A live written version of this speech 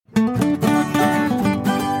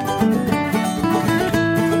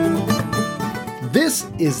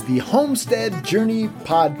is the Homestead Journey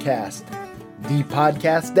Podcast, the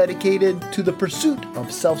podcast dedicated to the pursuit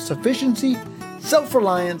of self-sufficiency,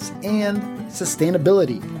 self-reliance, and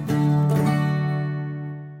sustainability.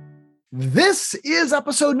 This is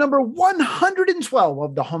episode number 112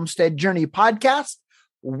 of the Homestead Journey Podcast.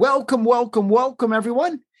 Welcome,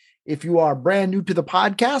 everyone. If you are brand new to the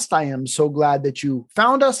podcast, I am so glad that you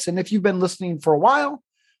found us. And if you've been listening for a while,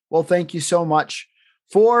 well, thank you so much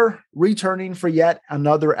for returning for yet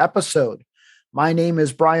another episode. My name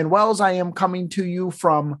is Brian Wells. I am coming to you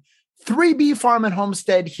from 3B Farm and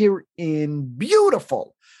Homestead here in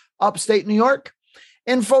beautiful upstate New York.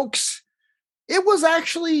 And folks, it was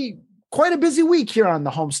actually quite a busy week here on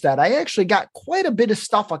the homestead. I actually got quite a bit of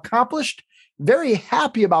stuff accomplished. Very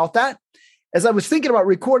happy about that. As I was thinking about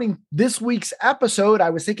recording this week's episode, I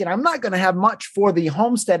was thinking I'm not going to have much for the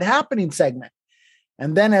Homestead Happening segment.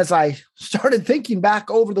 And then as I started thinking back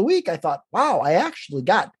over the week, I thought, wow, I actually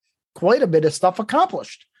got quite a bit of stuff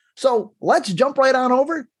accomplished. So let's jump right on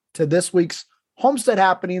over to this week's Homestead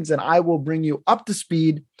Happenings, and I will bring you up to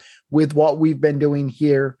speed with what we've been doing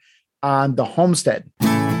here on the homestead.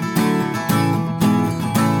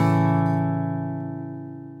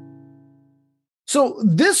 So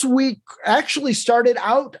this week actually started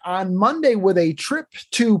out on Monday with a trip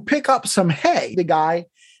to pick up some hay. The guy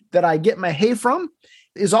that I get my hay from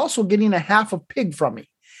is also getting a half a pig from me.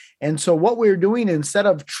 And so what we're doing, instead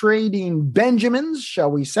of trading Benjamins,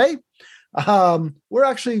 shall we say, we're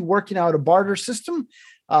actually working out a barter system,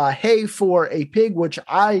 hay for a pig, which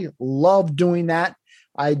I love doing that.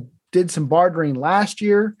 I did some bartering last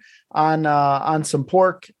year on some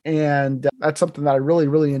pork, and that's something that I really,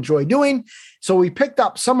 really enjoy doing. So we picked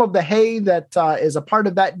up some of the hay that is a part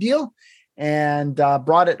of that deal and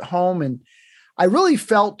brought it home. And I really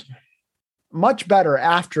felt much better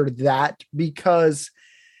after that because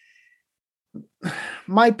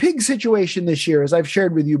my pig situation this year, as I've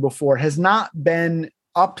shared with you before, has not been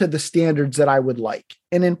up to the standards that I would like.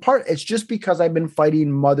 And in part, it's just because I've been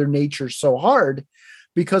fighting Mother Nature so hard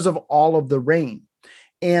because of all of the rain.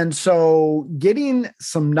 And so getting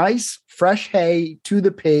some nice fresh hay to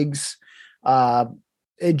the pigs,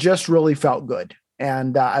 it just really felt good.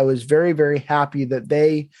 And I was very, very happy that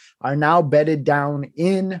they are now bedded down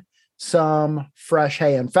in some fresh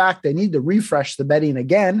hay. In fact, they need to refresh the bedding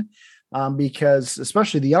again because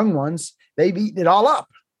especially the young ones, they've eaten it all up.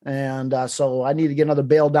 And so I need to get another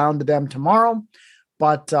bale down to them tomorrow.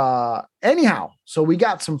 But anyhow, so we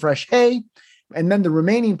got some fresh hay. And then the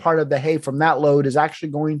remaining part of the hay from that load is actually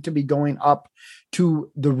going to be going up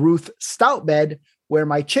to the Ruth stout bed where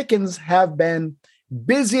my chickens have been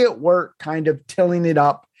busy at work, kind of tilling it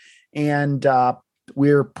up. And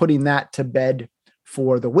we're putting that to bed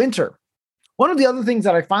for the winter. One of the other things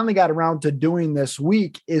that I finally got around to doing this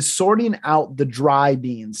week is sorting out the dry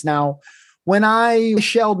beans. Now, when I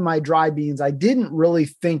shelled my dry beans, I didn't really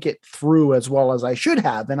think it through as well as I should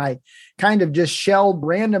have. And I kind of just shelled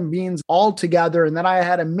random beans all together. And then I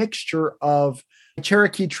had a mixture of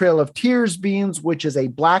Cherokee Trail of Tears beans, which is a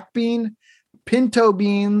black bean, pinto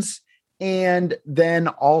beans, and then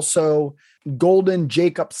also Golden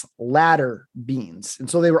Jacob's Ladder beans. And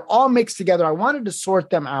so they were all mixed together. I wanted to sort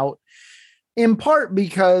them out in part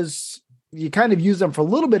because you kind of use them for a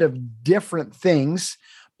little bit of different things.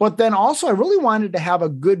 But then also I really wanted to have a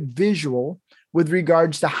good visual with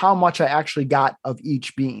regards to how much I actually got of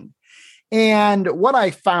each bean. And what I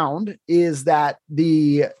found is that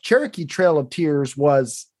the Cherokee Trail of Tears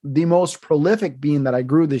was the most prolific bean that I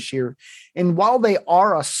grew this year. And while they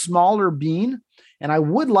are a smaller bean, and I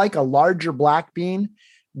would like a larger black bean,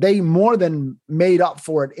 they more than made up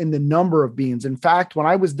for it in the number of beans. In fact, when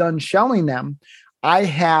I was done shelling them, I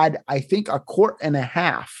had, I think, 1.5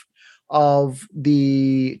 quarts of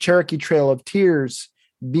the Cherokee Trail of Tears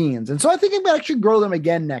beans. And so I think I'm going to actually grow them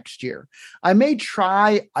again next year. I may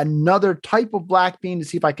try another type of black bean to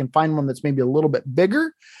see if I can find one that's maybe a little bit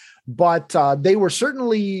bigger, but they were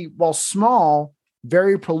certainly, while small,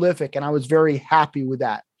 very prolific, and I was very happy with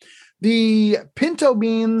that. The pinto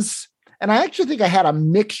beans, and I actually think I had a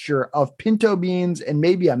mixture of pinto beans and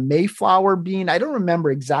maybe a Mayflower bean. I don't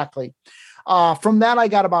remember exactly. From that, I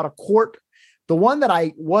got about 1 quart. The one that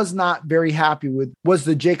I was not very happy with was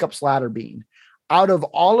the Jacob's Ladder bean. Out of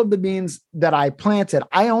all of the beans that I planted,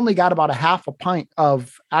 I only got about 1/2 pint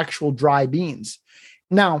of actual dry beans.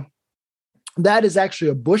 Now, that is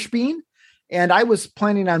actually a bush bean, and I was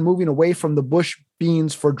planning on moving away from the bush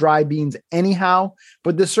beans for dry beans anyhow,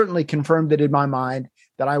 but this certainly confirmed it in my mind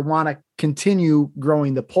that I want to continue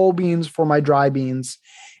growing the pole beans for my dry beans.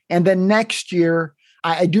 And then next year,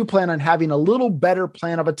 I do plan on having a little better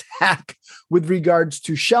plan of attack with regards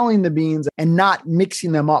to shelling the beans and not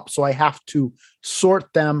mixing them up. So I have to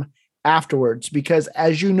sort them afterwards because,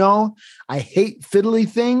 as you know, I hate fiddly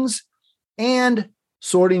things, and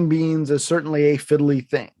sorting beans is certainly a fiddly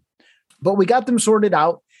thing. But we got them sorted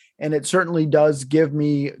out, and it certainly does give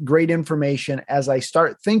me great information as I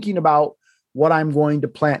start thinking about what I'm going to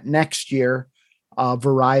plant next year,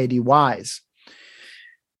 variety-wise.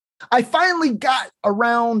 I finally got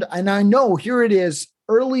around, and I know here it is,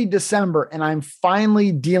 early December, and I'm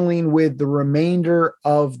finally dealing with the remainder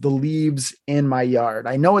of the leaves in my yard.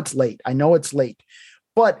 I know it's late.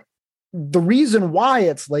 But the reason why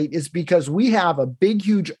it's late is because we have a big,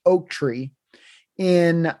 huge oak tree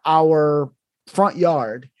in our front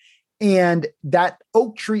yard. And that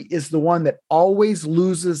oak tree is the one that always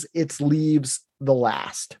loses its leaves the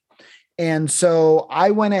last. And so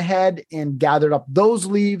I went ahead and gathered up those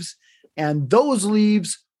leaves, and those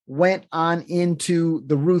leaves went on into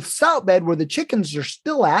the Ruth stout bed where the chickens are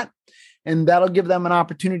still at. And that'll give them an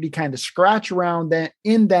opportunity to kind of scratch around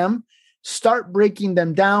in them, start breaking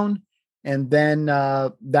them down. And then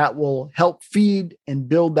that will help feed and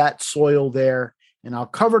build that soil there. And I'll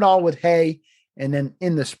cover it all with hay. And then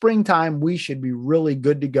in the springtime, we should be really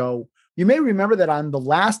good to go. You may remember that on the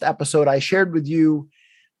last episode, I shared with you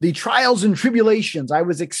the trials and tribulations I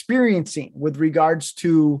was experiencing with regards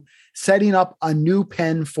to setting up a new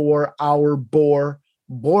pen for our boar,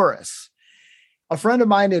 Boris. A friend of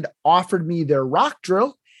mine had offered me their rock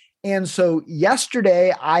drill. And so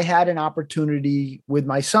yesterday I had an opportunity with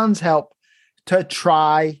my son's help to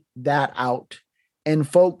try that out. And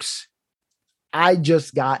folks, I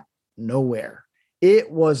just got nowhere. It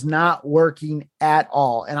was not working at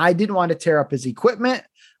all. And I didn't want to tear up his equipment.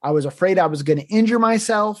 I was afraid I was going to injure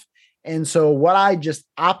myself. And so what I just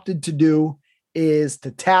opted to do is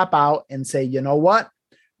to tap out and say, you know what?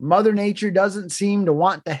 Mother Nature doesn't seem to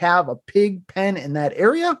want to have a pig pen in that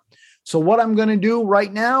area. So what I'm going to do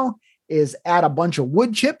right now is add a bunch of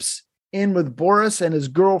wood chips in with Boris and his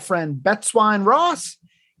girlfriend, Betswine Ross.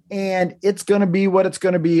 And it's going to be what it's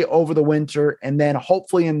going to be over the winter. And then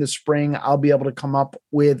hopefully in the spring, I'll be able to come up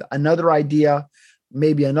with another idea,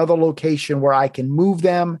 maybe another location where I can move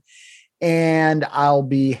them, and I'll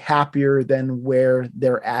be happier than where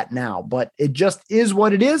they're at now. But it just is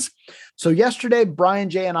what it is. So yesterday, Brian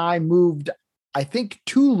J. and I moved, I think,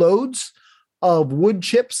 2 loads of wood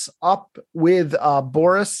chips up with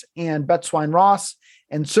Boris and Betswine Ross.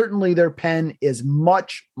 And certainly their pen is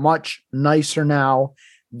much, much nicer now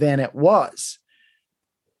than it was.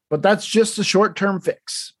 But that's just a short-term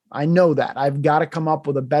fix. I know that. I've got to come up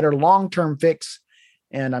with a better long-term fix.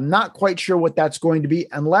 And I'm not quite sure what that's going to be,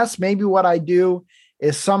 unless maybe what I do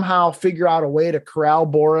is somehow figure out a way to corral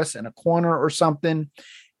Boris in a corner or something,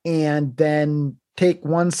 and then take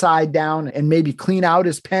one side down and maybe clean out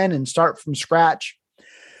his pen and start from scratch.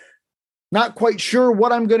 Not quite sure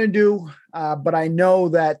what I'm going to do, but I know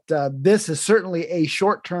that this is certainly a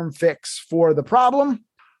short-term fix for the problem.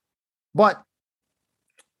 But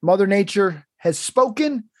Mother Nature has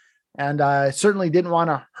spoken, and I certainly didn't want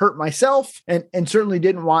to hurt myself, and certainly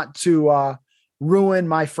didn't want to ruin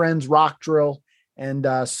my friend's rock drill. And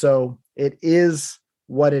so it is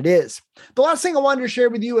what it is. The last thing I wanted to share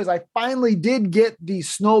with you is I finally did get the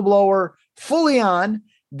snowblower fully on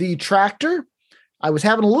the tractor. I was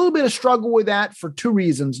having a little bit of struggle with that for 2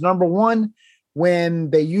 reasons. Number one, when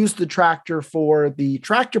they used the tractor for the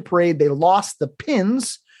tractor parade, they lost the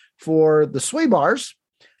pins for the sway bars.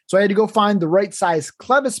 So I had to go find the right size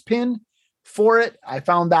clevis pin for it. I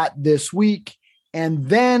found that this week. And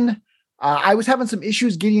then I was having some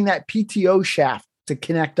issues getting that PTO shaft to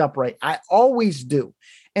connect up right. I always do.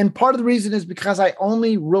 And part of the reason is because I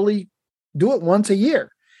only really do it once a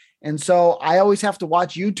year. And so I always have to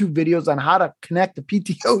watch YouTube videos on how to connect the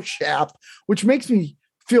PTO shaft, which makes me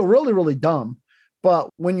feel really, really dumb. But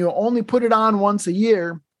when you only put it on once a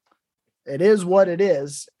year, it is what it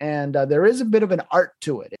is. And there is a bit of an art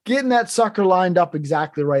to it. Getting that sucker lined up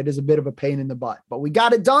exactly right is a bit of a pain in the butt, but we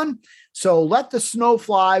got it done. So let the snow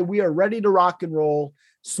fly. We are ready to rock and roll.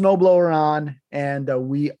 Snowblower on, and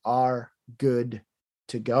we are good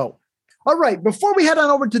to go. All right. Before we head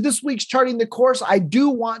on over to this week's Charting the Course, I do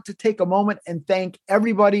want to take a moment and thank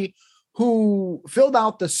everybody who filled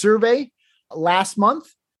out the survey last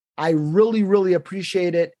month. I really, really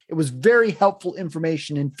appreciate it. It was very helpful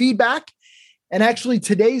information and feedback. And actually,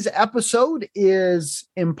 today's episode is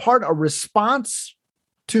in part a response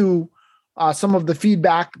to some of the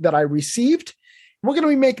feedback that I received. We're going to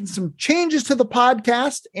be making some changes to the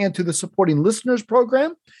podcast and to the supporting listeners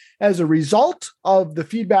program as a result of the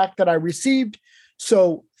feedback that I received.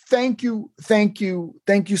 So thank you. Thank you.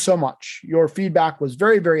 Thank you so much. Your feedback was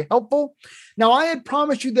very, very helpful. Now, I had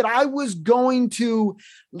promised you that I was going to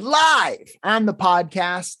live on the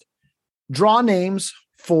podcast draw names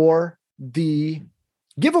for the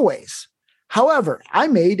giveaways. However, I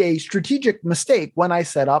made a strategic mistake when I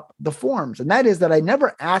set up the forms, and that is that I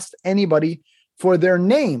never asked anybody for their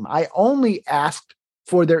name. I only asked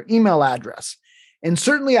for their email address. And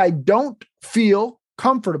certainly I don't feel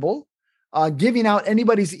comfortable giving out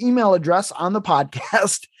anybody's email address on the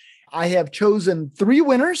podcast. I have chosen 3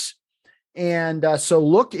 winners. And so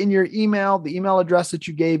look in your email, the email address that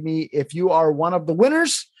you gave me. If you are one of the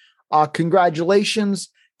winners, congratulations.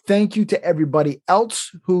 Thank you to everybody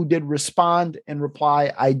else who did respond and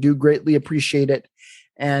reply. I do greatly appreciate it.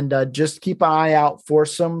 And just keep an eye out for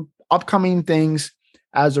some upcoming things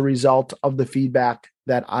as a result of the feedback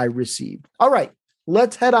that I received. All right,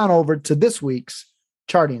 let's head on over to this week's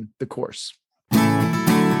Charting the Course.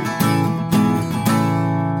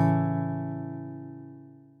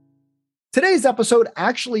 Today's episode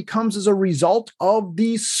actually comes as a result of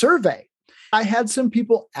the survey. I had some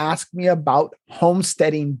people ask me about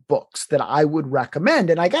homesteading books that I would recommend.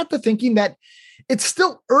 And I got to thinking that it's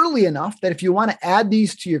still early enough that if you want to add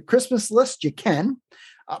these to your Christmas list, you can.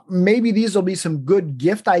 Maybe these will be some good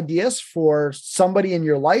gift ideas for somebody in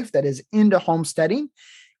your life that is into homesteading.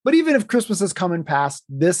 But even if Christmas is coming past,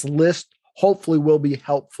 this list hopefully will be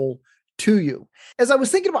helpful to you. As I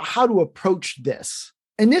was thinking about how to approach this,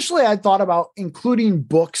 initially I thought about including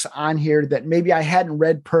books on here that maybe I hadn't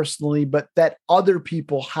read personally, but that other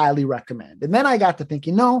people highly recommend. And then I got to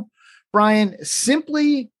thinking, no, Brian,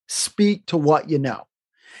 simply speak to what you know.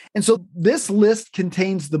 And so this list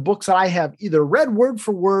contains the books that I have either read word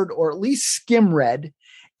for word or at least skim read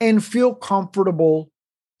and feel comfortable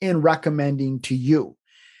in recommending to you.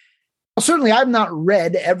 Well, certainly, I've not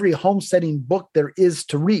read every homesteading book there is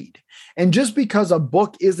to read. And just because a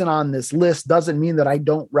book isn't on this list doesn't mean that I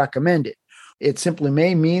don't recommend it. It simply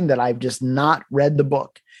may mean that I've just not read the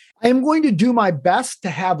book. I am going to do my best to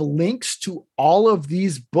have links to all of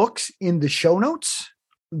these books in the show notes.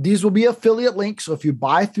 These will be affiliate links. So if you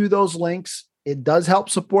buy through those links, it does help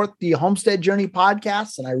support the Homestead Journey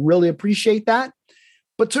podcast, and I really appreciate that.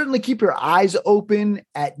 But certainly keep your eyes open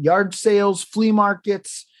at yard sales, flea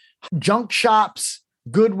markets, junk shops,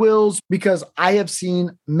 Goodwills, because I have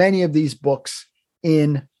seen many of these books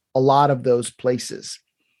in a lot of those places.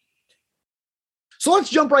 So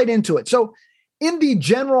let's jump right into it. So in the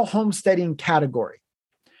general homesteading category,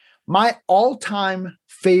 my all-time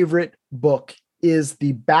favorite book is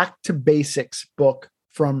the Back to Basics book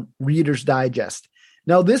from Reader's Digest.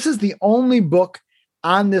 Now, this is the only book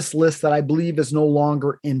on this list that I believe is no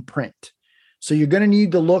longer in print. So you're going to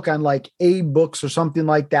need to look on like A-Books or something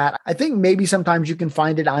like that. I think maybe sometimes you can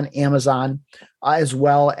find it on Amazon as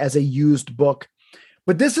well as a used book.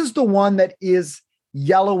 But this is the one that is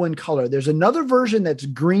yellow in color. There's another version that's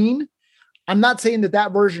green. I'm not saying that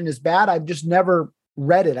that version is bad. I've just never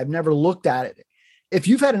read it. I've never looked at it. If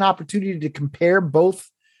you've had an opportunity to compare both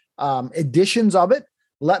editions of it,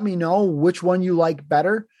 let me know which one you like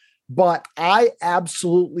better. But I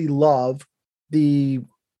absolutely love the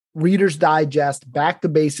Reader's Digest Back to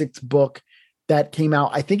Basics book that came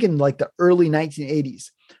out, I think in like the early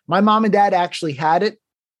 1980s. My mom and dad actually had it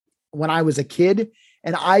when I was a kid.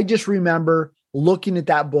 And I just remember looking at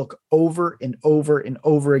that book over and over and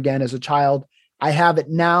over again as a child. I have it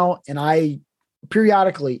now, and I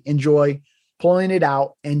periodically enjoy pulling it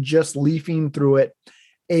out and just leafing through it.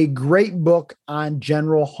 A great book on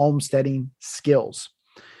general homesteading skills.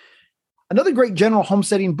 Another great general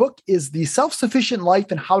homesteading book is The Self-Sufficient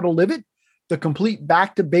Life and How to Live It, the complete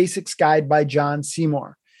Back to Basics guide by John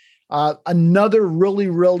Seymour. Another really,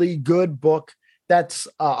 really good book that's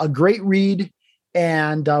a great read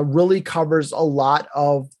and really covers a lot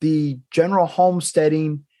of the general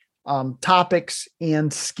homesteading topics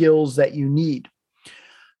and skills that you need.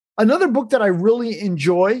 Another book that I really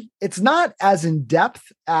enjoy, it's not as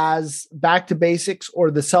in-depth as Back to Basics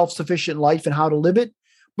or The Self-Sufficient Life and How to Live It,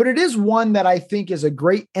 but it is one that I think is a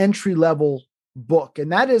great entry-level book.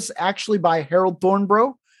 And that is actually by Harold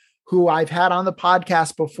Thornborough, who I've had on the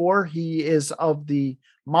podcast before. He is of the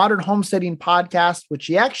Modern Homesteading podcast, which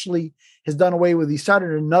he actually has done away with. He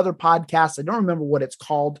started another podcast. I don't remember what it's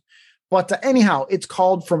called. But anyhow, it's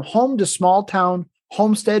called From Home to Small Town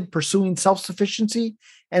Homestead, Pursuing Self-Sufficiency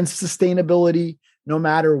and Sustainability, no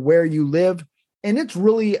matter where you live. And it's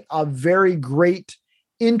really a very great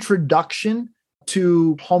introduction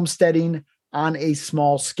to homesteading on a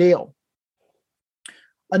small scale.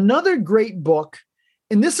 Another great book,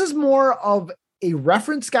 and this is more of a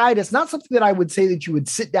reference guide. It's not something that I would say that you would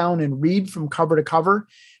sit down and read from cover to cover,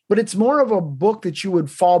 but it's more of a book that you would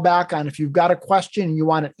fall back on if you've got a question and you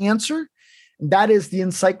want an answer. And that is The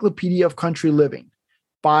Encyclopedia of Country Living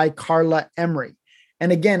by Carla Emery.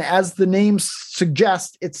 And again, as the name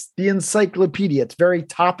suggests, it's the encyclopedia. It's very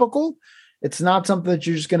topical. It's not something that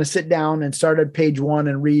you're just going to sit down and start at page 1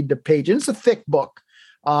 and read the page. And it's a thick book.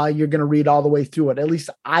 You're going to read all the way through it. At least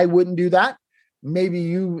I wouldn't do that. Maybe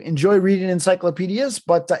you enjoy reading encyclopedias,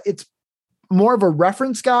 but it's more of a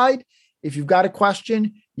reference guide. If you've got a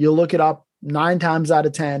question, you look it up. 9 times out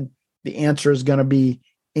of 10, the answer is going to be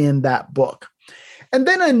in that book. And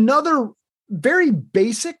then another very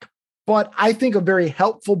basic, but I think a very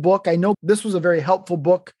helpful book. I know this was a very helpful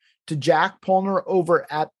book to Jack Polner over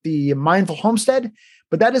at the Mindful Homestead,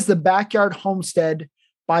 but that is The Backyard Homestead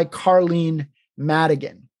by Carleen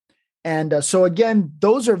Madigan. And so again,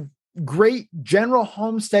 those are great general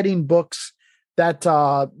homesteading books that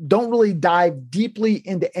don't really dive deeply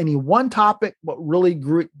into any one topic, but really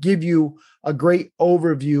give you a great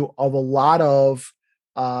overview of a lot of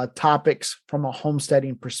topics from a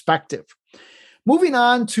homesteading perspective. Moving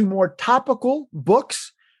on to more topical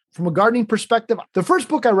books from a gardening perspective, the first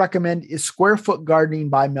book I recommend is Square Foot Gardening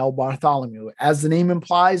by Mel Bartholomew. As the name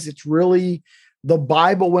implies, it's really the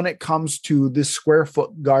Bible when it comes to this square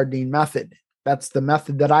foot gardening method. That's the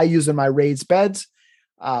method that I use in my raised beds.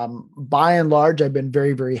 By and large, I've been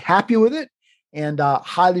very, very happy with it and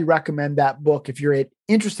highly recommend that book. If you're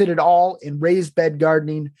interested at all in raised bed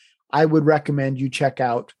gardening, I would recommend you check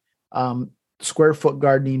out Square Foot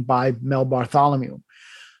Gardening by Mel Bartholomew.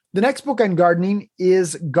 The next book on gardening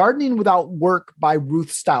is Gardening Without Work by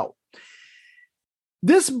Ruth Stout.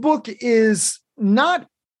 This book is not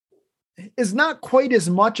quite as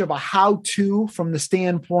much of a how-to from the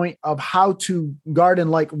standpoint of how to garden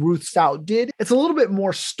like Ruth Stout did. It's a little bit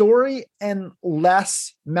more story and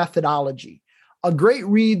less methodology. A great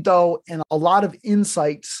read, though, and a lot of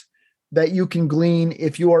insights that you can glean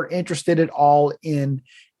if you are interested at all in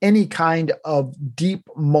any kind of deep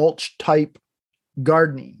mulch type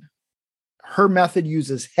gardening. Her method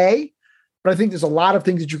uses hay, but I think there's a lot of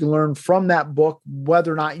things that you can learn from that book,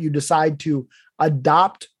 whether or not you decide to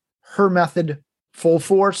adopt her method full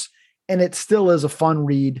force. And it still is a fun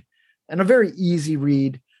read and a very easy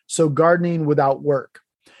read. So Gardening Without Work.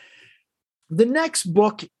 The next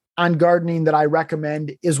book on gardening that I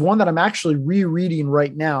recommend is one that I'm actually rereading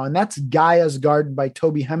right now, and that's Gaia's Garden by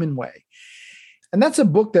Toby Hemingway. And that's a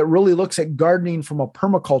book that really looks at gardening from a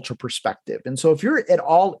permaculture perspective. And so if you're at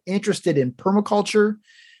all interested in permaculture,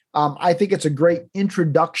 I think it's a great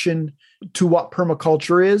introduction to what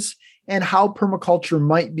permaculture is and how permaculture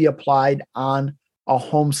might be applied on a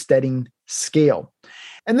homesteading scale.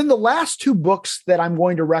 And then the last 2 books that I'm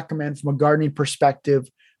going to recommend from a gardening perspective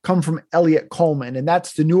come from Elliot Coleman, and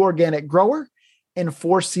that's The New Organic Grower and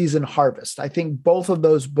 4-Season Harvest. I think both of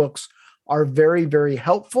those books are very, very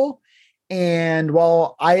helpful. And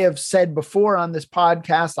while I have said before on this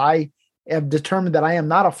podcast, I have determined that I am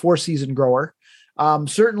not a 4-season grower.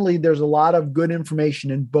 Certainly, there's a lot of good information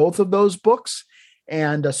in both of those books.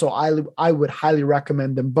 And so I would highly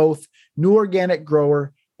recommend them both, New Organic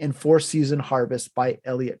Grower and 4-Season Harvest by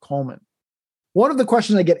Elliot Coleman. One of the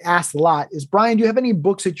questions I get asked a lot is, Brian, do you have any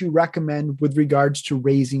books that you recommend with regards to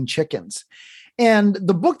raising chickens? And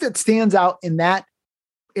the book that stands out in that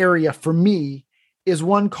area for me is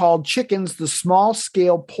one called Chickens, the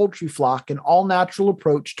Small-Scale Poultry Flock, an All-Natural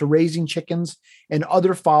Approach to Raising Chickens and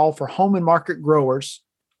Other Fowl for Home and Market Growers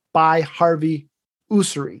by Harvey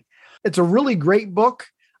Ussery. It's a really great book.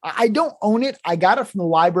 I don't own it. I got it from the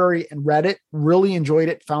library and read it, really enjoyed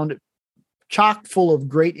it, found it chock full of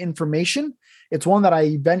great information. It's one that I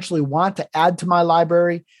eventually want to add to my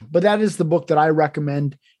library, but that is the book that I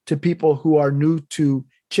recommend to people who are new to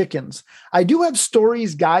chickens. I do have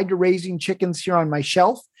Story's Guide to Raising Chickens here on my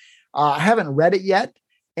shelf. I haven't read it yet,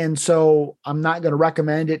 and so I'm not going to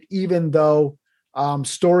recommend it, even though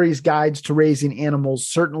Story's Guides to Raising Animals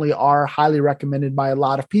certainly are highly recommended by a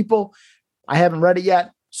lot of people. I haven't read it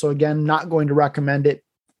yet, so again, not going to recommend it,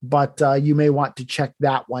 but you may want to check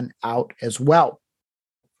that one out as well.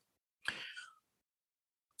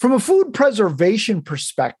 From a food preservation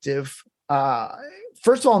perspective,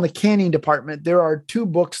 first of all, in the canning department, there are 2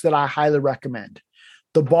 books that I highly recommend.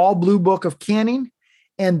 The Ball Blue Book of Canning,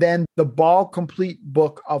 and then the Ball Complete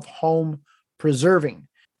Book of Home Preserving.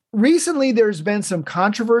 Recently, there's been some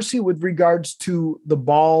controversy with regards to the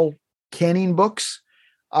Ball canning books.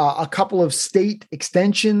 A couple of state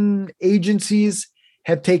extension agencies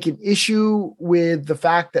have taken issue with the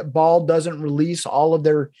fact that Ball doesn't release all of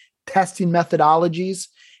their testing methodologies.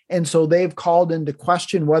 And so they've called into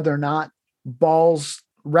question whether or not Ball's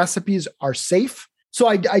recipes are safe. So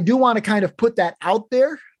I do want to kind of put that out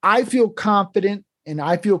there. I feel confident and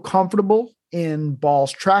I feel comfortable in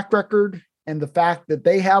Ball's track record and the fact that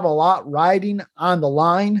they have a lot riding on the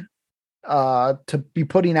line to be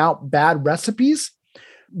putting out bad recipes.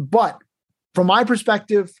 But from my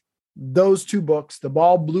perspective, those two books, the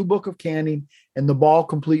Ball Blue Book of Canning and the Ball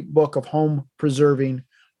Complete Book of Home Preserving,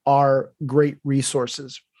 are great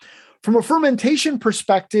resources. From a fermentation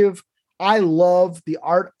perspective, I love The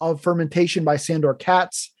Art of Fermentation by Sandor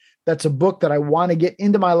Katz. That's a book that I want to get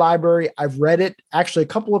into my library. I've read it actually a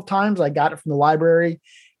couple of times. I got it from the library,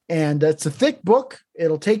 and it's a thick book.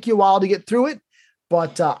 It'll take you a while to get through it,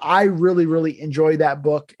 but I really, really enjoyed that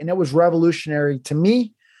book, and it was revolutionary to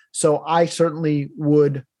me. So I certainly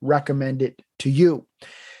would recommend it to you.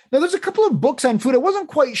 Now, there's a couple of books on food. I wasn't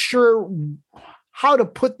quite sure how to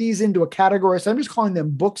put these into a category, so I'm just calling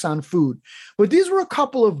them books on food. But these were a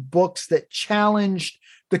couple of books that challenged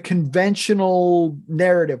the conventional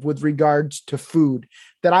narrative with regards to food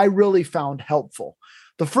that I really found helpful.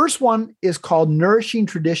 The first one is called Nourishing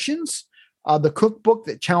Traditions, the cookbook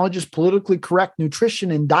that challenges politically correct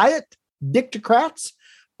nutrition and diet dictocrats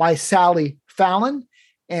by Sally Fallon.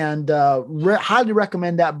 And highly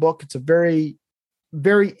recommend that book. It's a very,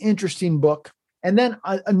 very interesting book. And then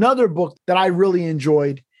another book that I really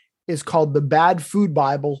enjoyed is called The Bad Food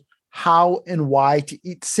Bible, How and Why to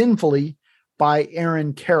Eat Sinfully by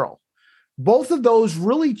Aaron Carroll. Both of those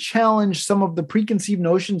really challenged some of the preconceived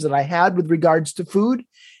notions that I had with regards to food.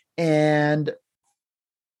 And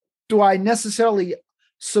do I necessarily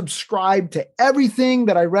subscribe to everything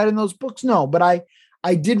that I read in those books? No, but I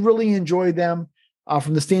did really enjoy them.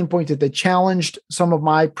 From the standpoint that they challenged some of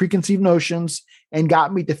my preconceived notions and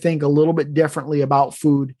got me to think a little bit differently about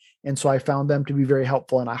food. And so I found them to be very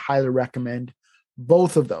helpful, and I highly recommend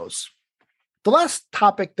both of those. The last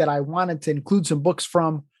topic that I wanted to include some books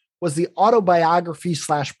from was the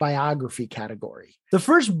autobiography/biography category. The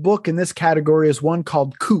first book in this category is one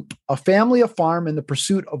called Coop, A Family, a Farm, and the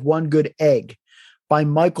Pursuit of One Good Egg by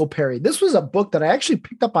Michael Perry. This was a book that I actually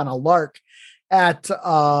picked up on a lark at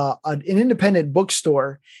an independent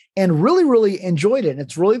bookstore and really, really enjoyed it. And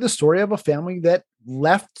it's really the story of a family that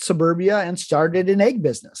left suburbia and started an egg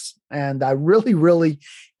business. And I really, really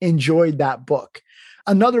enjoyed that book.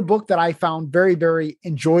 Another book that I found very, very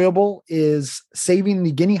enjoyable is Saving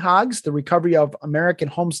the Guinea Hogs, The Recovery of American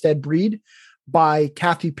Homestead Breed by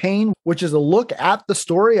Kathy Payne, which is a look at the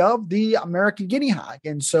story of the American guinea hog.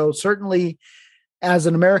 And so certainly, as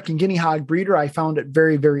an American guinea hog breeder, I found it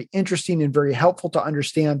very, very interesting and very helpful to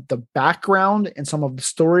understand the background and some of the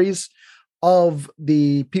stories of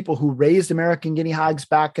the people who raised American guinea hogs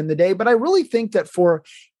back in the day. But I really think that for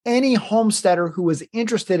any homesteader who is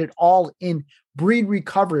interested at all in breed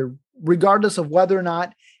recovery, regardless of whether or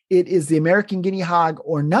not it is the American guinea hog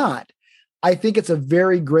or not, I think it's a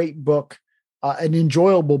very great book, an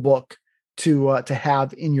enjoyable book to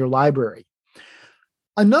have in your library.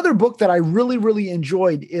 Another book that I really, really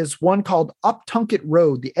enjoyed is one called Up Tunket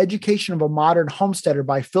Road, The Education of a Modern Homesteader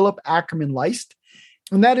by Philip Ackerman Leist.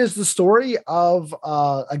 And that is the story of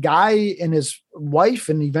a guy and his wife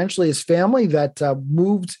and eventually his family that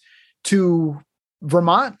moved to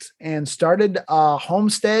Vermont and started a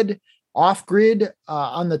homestead off-grid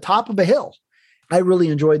on the top of a hill. I really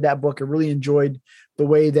enjoyed that book. I really enjoyed the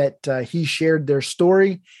way that he shared their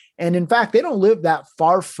story. And in fact, they don't live that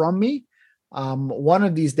far from me. One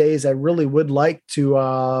of these days, I really would like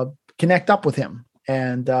to connect up with him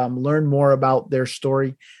and learn more about their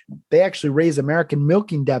story. They actually raise American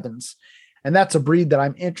milking Devons, and that's a breed that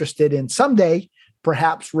I'm interested in someday,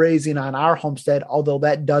 perhaps raising on our homestead, although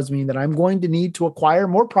that does mean that I'm going to need to acquire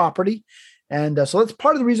more property. And so that's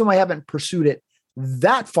part of the reason why I haven't pursued it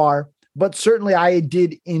that far, but certainly I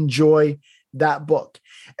did enjoy that book.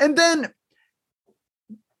 And then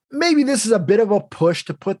maybe this is a bit of a push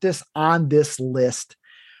to put this on this list,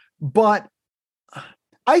 but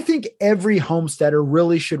I think every homesteader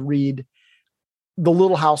really should read the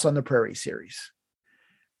Little House on the Prairie series.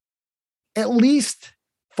 At least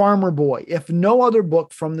Farmer Boy, if no other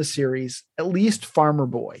book from the series, at least Farmer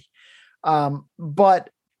Boy. But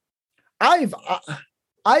I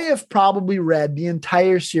have probably read the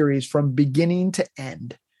entire series from beginning to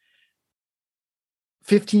end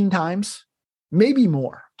 15 times, maybe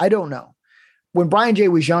more. I don't know. When Brian J.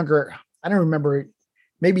 was younger, I don't remember,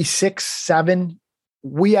 maybe 6, 7,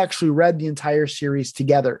 we actually read the entire series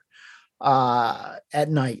together at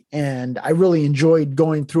night. And I really enjoyed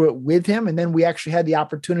going through it with him. And then we actually had the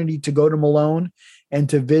opportunity to go to Malone and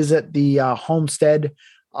to visit the homestead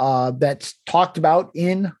that's talked about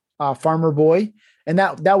in Farmer Boy. And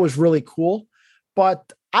that was really cool.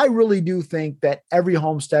 But I really do think that every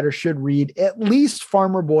homesteader should read at least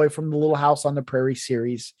Farmer Boy from the Little House on the Prairie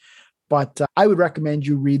series. But I would recommend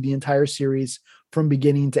you read the entire series from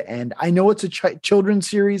beginning to end. I know it's a children's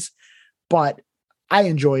series, but I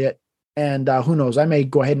enjoy it. And who knows, I may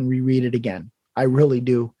go ahead and reread it again. I really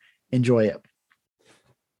do enjoy it.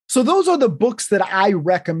 So those are the books that I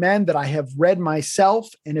recommend that I have read myself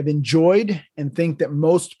and have enjoyed and think that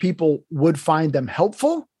most people would find them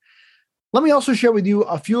helpful. Let me also share with you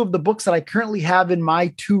a few of the books that I currently have in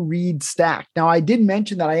my to-read stack. Now, I did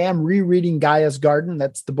mention that I am rereading Gaia's Garden.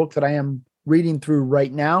 That's the book that I am reading through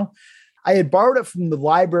right now. I had borrowed it from the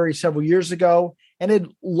library several years ago and had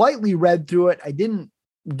lightly read through it. I didn't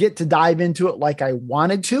get to dive into it like I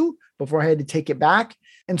wanted to before I had to take it back.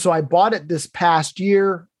 And so I bought it this past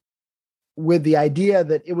year with the idea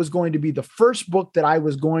that it was going to be the first book that I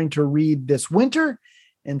was going to read this winter.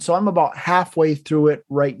 And so I'm about halfway through it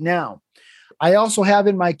right now. I also have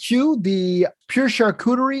in my queue the Pure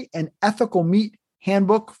Charcuterie and Ethical Meat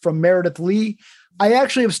Handbook from Meredith Lee. I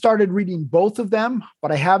actually have started reading both of them,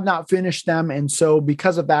 but I have not finished them. And so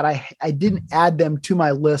because of that, I didn't add them to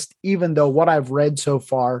my list, even though what I've read so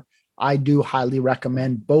far, I do highly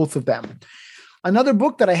recommend both of them. Another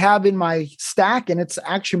book that I have in my stack, and it's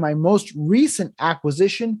actually my most recent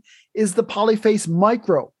acquisition, is the Polyface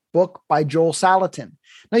Micro book by Joel Salatin.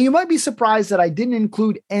 Now, you might be surprised that I didn't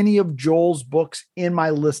include any of Joel's books in my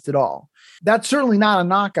list at all. That's certainly not a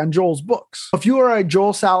knock on Joel's books. If you are a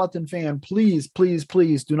Joel Salatin fan, please, please,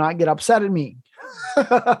 please do not get upset at me.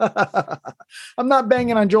 I'm not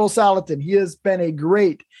banging on Joel Salatin. He has been a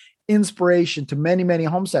great inspiration to many, many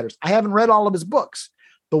homesteaders. I haven't read all of his books.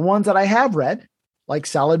 The ones that I have read, like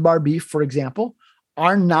Salad Bar Beef, for example,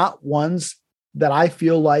 are not ones that I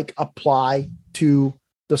feel like apply to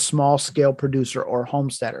the small scale producer or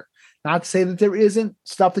homesteader. Not to say that there isn't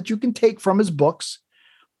stuff that you can take from his books,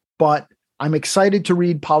 but I'm excited to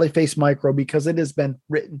read Polyface Micro because it has been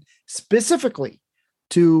written specifically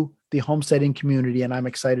to the homesteading community, and I'm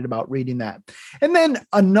excited about reading that. And then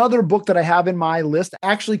another book that I have in my list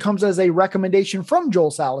actually comes as a recommendation from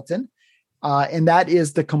Joel Salatin, and that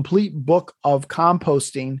is The Complete Book of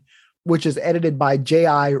Composting, which is edited by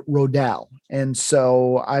J.I. Rodell. And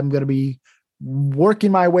so I'm going to be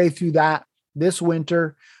working my way through that this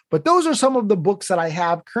winter. But those are some of the books that I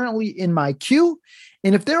have currently in my queue.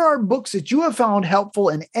 And if there are books that you have found helpful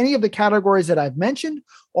in any of the categories that I've mentioned,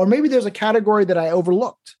 or maybe there's a category that I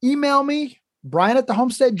overlooked, email me,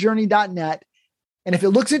 brian@thehomesteadjourney.net. And if it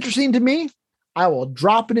looks interesting to me, I will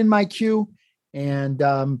drop it in my queue and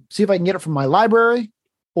see if I can get it from my library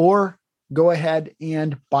or go ahead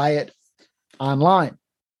and buy it online.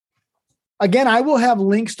 Again, I will have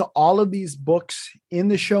links to all of these books in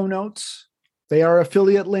the show notes. They are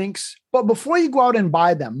affiliate links. But before you go out and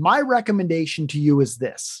buy them, my recommendation to you is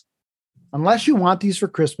this. Unless you want these for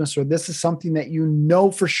Christmas or this is something that you know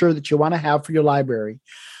for sure that you want to have for your library,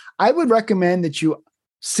 I would recommend that you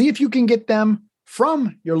see if you can get them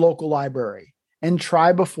from your local library and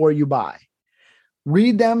try before you buy.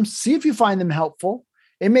 Read them, see if you find them helpful.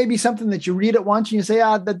 It may be something that you read at once and you say,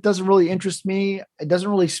 that doesn't really interest me. It doesn't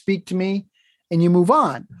really speak to me, and you move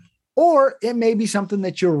on. Or it may be something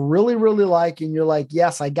that you really, really like, and you're like,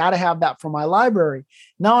 yes, I got to have that for my library.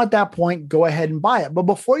 Now at that point, go ahead and buy it. But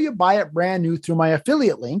before you buy it brand new through my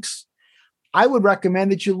affiliate links, I would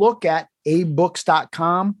recommend that you look at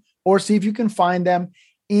abooks.com or see if you can find them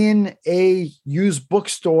in a used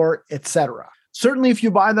bookstore, etc. Certainly, if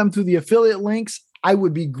you buy them through the affiliate links, I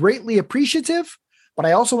would be greatly appreciative, but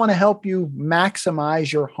I also want to help you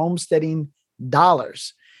maximize your homesteading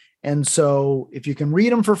dollars. And so if you can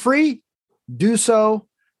read them for free, do so.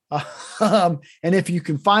 And if you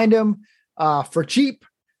can find them for cheap,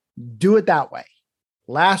 do it that way.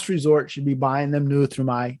 Last resort should be buying them new through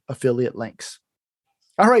my affiliate links.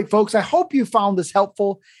 All right, folks, I hope you found this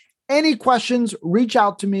helpful. Any questions, reach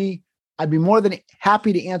out to me. I'd be more than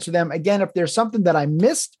happy to answer them. Again, if there's something that I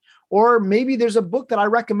missed, or maybe there's a book that I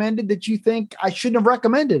recommended that you think I shouldn't have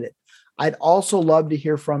recommended it, I'd also love to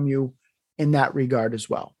hear from you in that regard as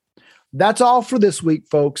well. That's all for this week,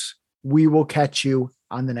 folks. We will catch you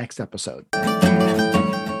on the next episode.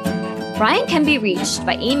 Brian can be reached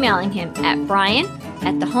by emailing him at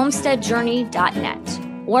brian@thehomesteadjourney.net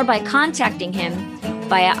or by contacting him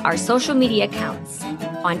via our social media accounts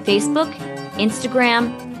on Facebook,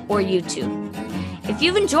 Instagram, or YouTube. If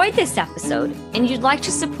you've enjoyed this episode and you'd like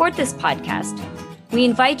to support this podcast, we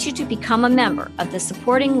invite you to become a member of the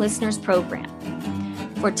Supporting Listeners program.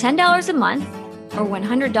 For $10 a month or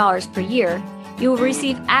 $100 per year, you will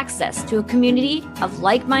receive access to a community of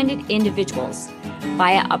like-minded individuals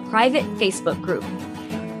via a private Facebook group.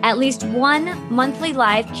 at least one monthly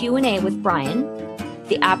live Q&A with Brian,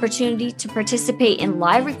 the opportunity to participate in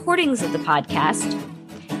live recordings of the podcast,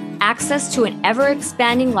 access to an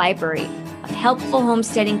ever-expanding library of helpful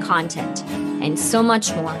homesteading content, and so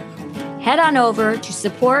much more. Head on over to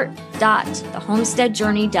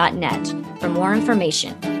support.thehomesteadjourney.net for more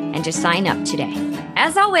information and to sign up today.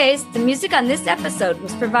 As always, the music on this episode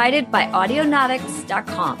was provided by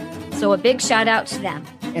audionautics.com, so a big shout out to them.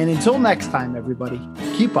 And until next time, everybody,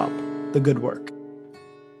 keep up the good work.